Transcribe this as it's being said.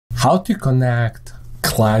How to connect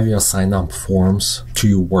Klaviyo Signup forms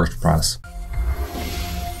to WordPress.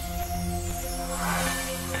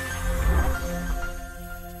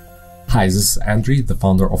 Hi, this is Andriy, the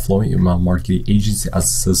founder of Flowium email marketing agency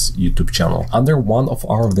as this YouTube channel. Under one of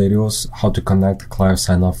our videos, how to connect Klaviyo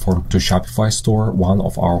Signup form to Shopify store, one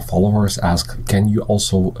of our followers asked, can you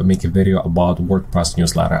also make a video about WordPress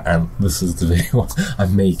newsletter? And this is the video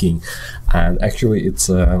I'm making. And actually it's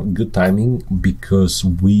a good timing because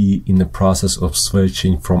we in the process of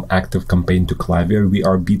switching from active campaign to Klaviyo. We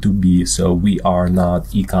are B2B, so we are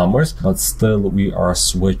not e-commerce, but still we are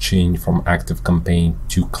switching from active campaign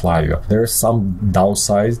to Klaviyo. There are some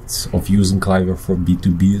downsides of using Klaviyo for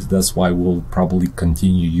B2B. That's why we'll probably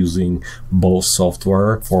continue using both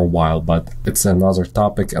software for a while, but it's another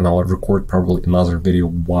topic and I'll record probably another video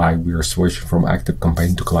why we are switching from active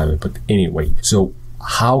campaign to Klaviyo. But anyway, so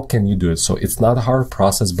how can you do it? So it's not a hard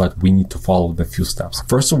process, but we need to follow the few steps.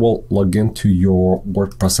 First of all, log into your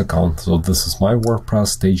WordPress account. So this is my WordPress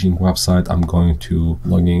staging website. I'm going to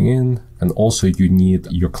logging in, and also you need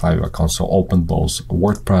your Klaviyo account. So open both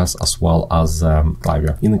WordPress as well as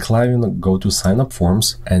Klaviyo. In Klaviyo, go to sign up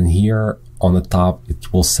forms, and here on the top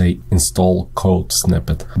it will say install code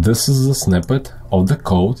snippet. This is a snippet of the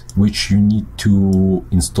code which you need to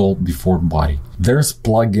install before body. There's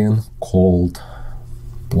plugin called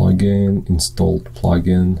installed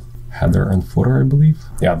plugin header and footer, I believe.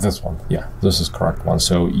 Yeah, this one. Yeah, this is correct one.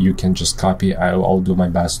 So you can just copy. I'll do my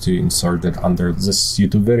best to insert it under this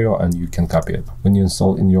YouTube video and you can copy it. When you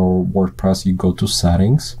install in your WordPress, you go to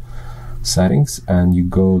settings, and you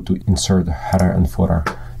go to insert header and footer.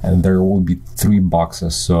 And there will be 3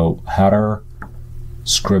 boxes. So header,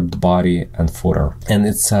 script body, and footer. And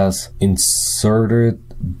it says inserted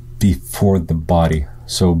before the body.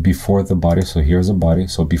 So before the body, so here's a body,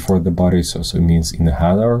 so before the body, so it means in the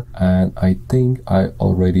header, and I think I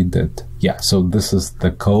already did. Yeah, so this is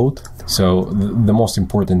the code. So the most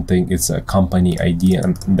important thing is a company ID,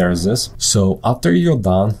 and there's this. So after you're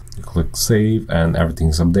done, you click save and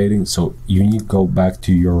everything's updating. So you need to go back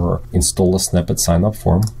to your install a snippet sign up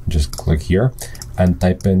form. Just click here and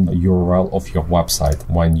type in the URL of your website.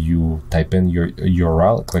 When you type in your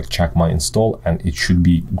URL, click check my install, and it should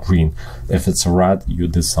be green. If it's red, you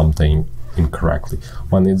did something incorrectly.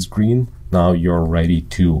 When it's green, now you're ready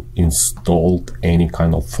to install any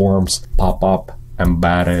kind of forms, pop up,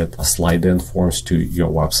 embedded, slide in forms to your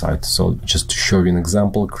website. So just to show you an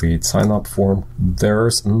example, create sign up form.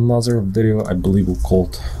 There's another video, I believe we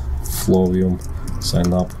called Flowium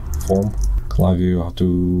sign up form. Klaviyo, how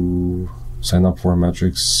to sign up for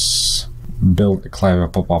metrics, build a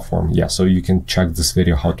Klaviyo pop-up form. Yeah, so you can check this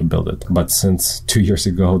video how to build it. But since 2 years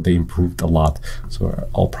ago, they improved a lot. So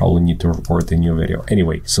I'll probably need to record a new video.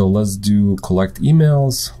 Anyway, so let's do collect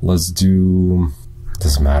emails. Let's do,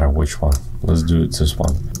 doesn't matter which one. Let's do this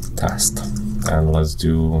one, test. And let's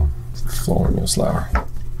do Flowium newsletter.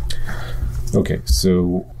 Okay,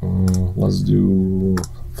 so let's do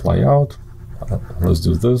fly out. Let's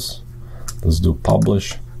do this. Let's do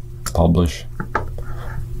publish,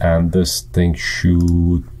 and this thing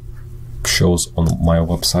shows on my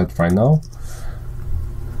website right now.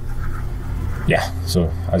 Yeah, so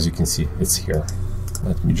as you can see, it's here.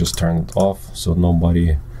 Let me just turn it off so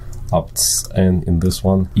nobody opts in this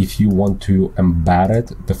one. If you want to embed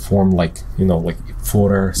it, the form, like, you know, like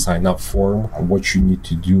footer sign up form, what you need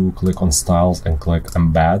to do, click on styles and click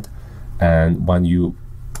embed, and when you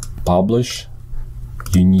publish,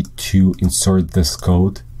 you need to insert this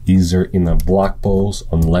code either in a blog post,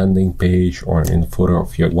 on landing page, or in the footer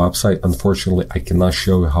of your website. Unfortunately, I cannot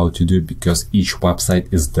show you how to do it because each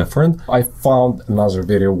website is different. I found another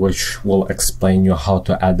video which will explain you how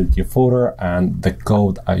to edit your footer, and the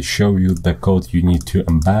code I show you, the code you need to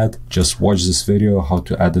embed. Just watch this video, how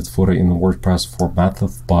to edit footer in WordPress for method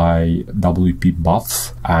by WP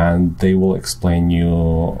Buff, and they will explain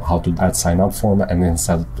you how to add sign up form, and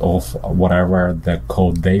instead of whatever the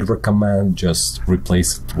code they recommend, just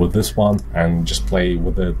replace it with this one and just play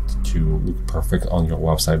with it to look perfect on your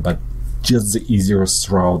website. But just the easiest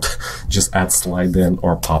route, just add slide in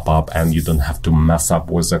or pop up, and you don't have to mess up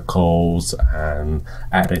with the codes and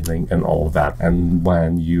editing and all of that. And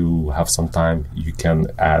when you have some time, you can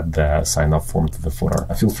add the sign up form to the footer.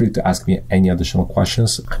 Feel free to ask me any additional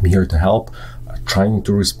questions. I'm here to help, trying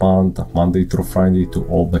to respond Monday through Friday to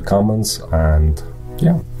all the comments. And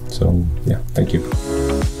yeah, so yeah, thank you.